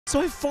So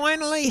I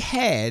finally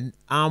had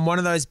one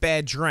of those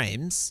bad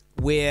dreams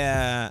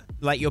where,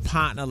 like, your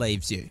partner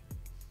leaves you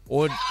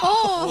or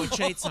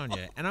cheats on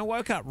you. And I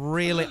woke up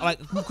really,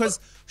 because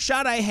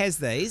Shardé has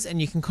these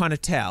and you can kind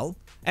of tell.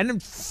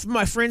 And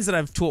my friends that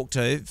I've talked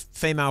to,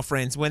 female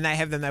friends, when they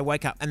have them, they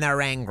wake up and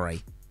they're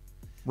angry.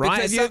 Right?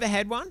 Have you ever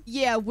had one?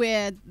 Yeah,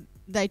 where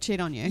they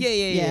cheat on you.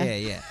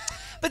 Yeah.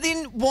 But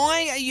then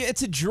why are you,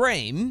 it's a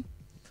dream.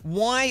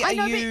 Why are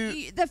but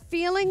the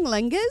feeling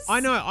lingers.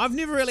 I know. I've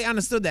never really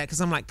understood that because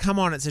I'm like, come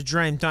on, it's a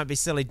dream. Don't be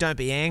silly. Don't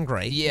be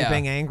angry. Yeah. You're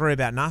being angry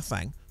about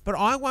nothing. But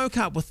I woke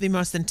up with the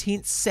most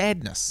intense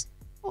sadness.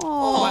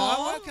 Oh,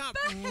 I woke up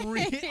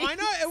I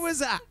know, it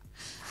was a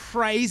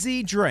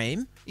crazy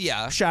dream.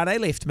 Yeah. Shardé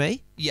left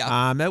me.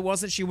 Yeah. It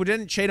wasn't, she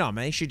didn't cheat on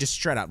me. She just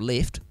straight up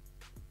left.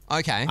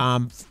 Okay.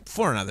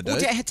 For another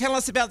dude. Well, tell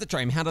us about the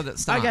dream. How did it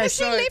start? Okay, if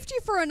she left you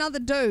for another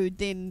dude,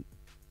 then,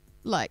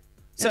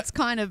 it's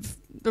kind of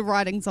the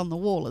writing's on the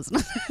wall, isn't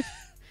it?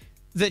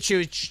 That she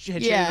had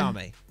cheated on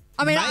me.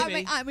 I mean,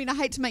 I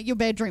hate to make your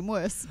bad dream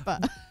worse,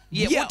 but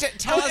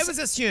tell us. It was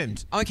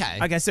assumed. Okay.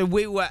 Okay, so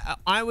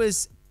I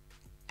was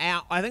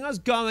out, I think I was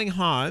going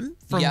home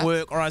from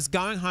work or I was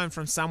going home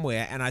from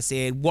somewhere and I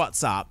said,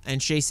 what's up?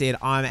 And she said,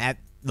 I'm at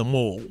the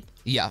mall.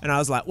 Yeah. And I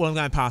was like, well, I'm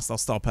going past, I'll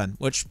stop in.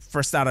 Which, for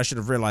a start, I should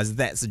have realised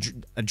that's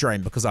a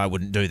dream because I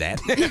wouldn't do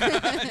that.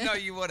 No,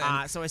 you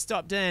wouldn't. So I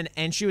stopped in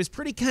and she was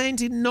pretty keen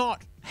to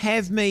not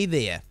have me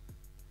there.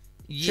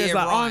 Yeah, she was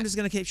like, right. I'm just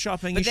going to keep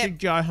shopping. You should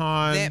go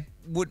home. That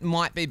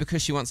might be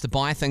because she wants to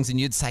buy things and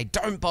you'd say,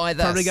 don't buy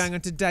this. Probably going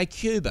into Day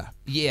Cuba.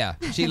 Yeah,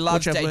 she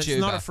loves Day Cuba. It's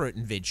not a fruit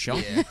and veg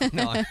shop. Yeah,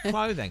 no.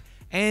 Clothing.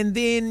 And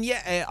then,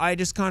 I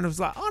just kind of was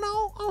like, oh,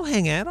 no, I'll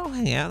hang out.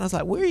 And I was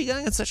like, where are you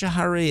going in such a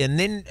hurry? And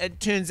then it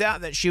turns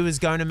out that she was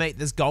going to meet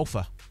this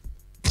golfer.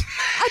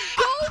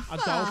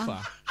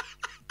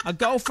 A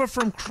golfer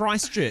from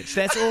Christchurch.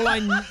 That's all I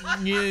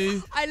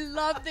knew. I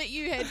love that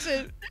you had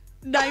to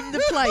name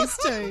the place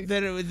too.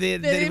 That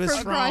it was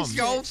from. Christchurch.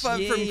 Golfer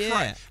from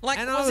Christchurch. Like,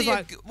 and was he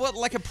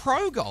like a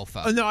pro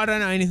golfer? Oh, no, I don't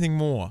know anything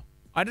more.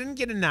 I didn't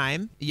get a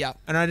name. Yeah.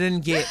 And I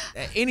didn't get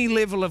any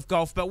level of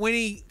golf. But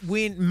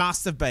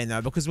must have been,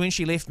 though, because when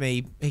she left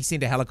me, he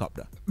sent a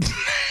helicopter.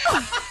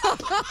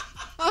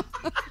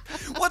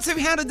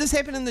 How did this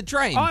happen in the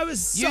dream? I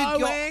was so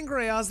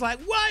angry. I was like,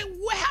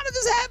 how did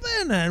this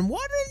happen? And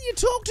why didn't you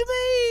talk to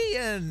me?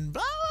 And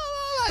blah,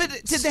 blah, blah.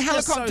 But did the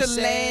helicopter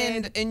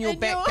land in your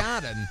back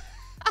garden?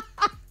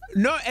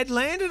 No, it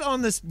landed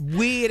on this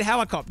weird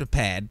helicopter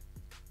pad.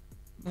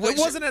 It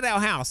wasn't at our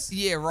house.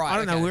 Yeah, right. I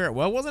don't know where it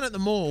was. It wasn't at the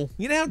mall.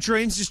 You know how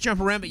dreams just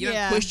jump around, but you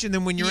don't question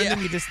them when you're in them.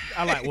 You just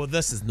are like, well,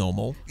 this is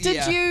normal.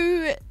 Did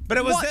you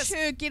watch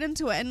her get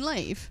into it and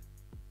leave?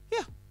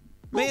 Yeah.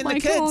 Me and the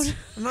kids.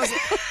 And, I was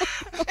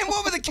like, and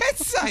what were the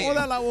kids saying? Well,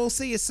 they're like, we'll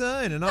see you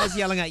soon. And I was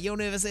yelling out, you'll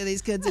never see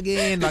these kids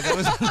again. Like, it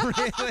was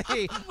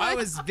really, I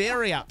was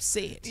very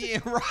upset. Yeah,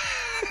 right.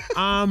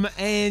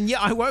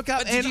 I woke up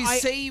but did you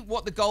see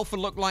what the golfer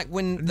looked like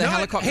when the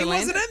helicopter landed?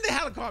 He wasn't in the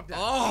helicopter.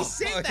 Oh, he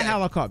sent the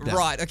helicopter.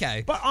 Right,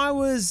 okay. But I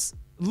was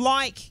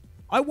like,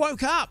 I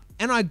woke up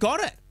and I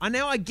got it.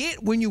 I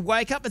get when you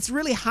wake up, it's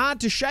really hard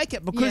to shake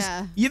it because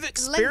you've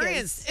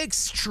experienced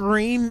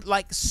extreme,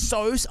 I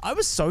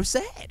was so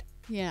sad.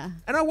 Yeah.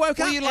 And I woke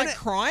up. Were you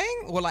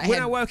crying? Or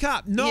when I woke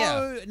up? No,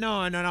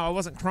 I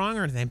wasn't crying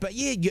or anything. But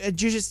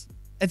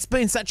it's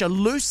been such a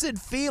lucid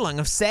feeling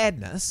of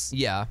sadness.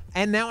 Yeah.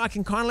 And now I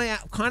can kind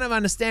of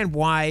understand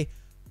why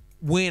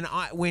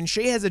when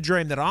she has a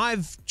dream that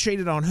I've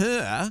cheated on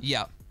her,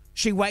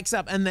 she wakes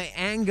up and the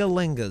anger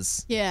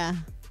lingers. Yeah.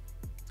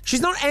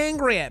 She's not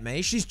angry at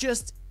me. She's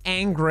just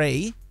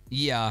angry.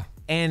 Yeah.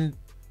 And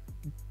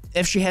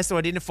if she has to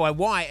identify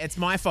why, it's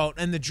my fault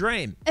in the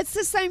dream. It's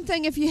the same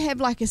thing if you have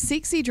a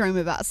sexy dream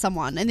about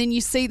someone and then you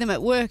see them at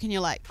work and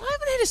you're like, I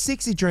haven't had a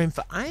sexy dream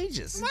for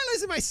ages. Am I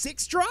losing my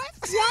sex drive?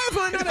 Why have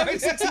I not having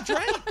sexy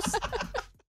dreams?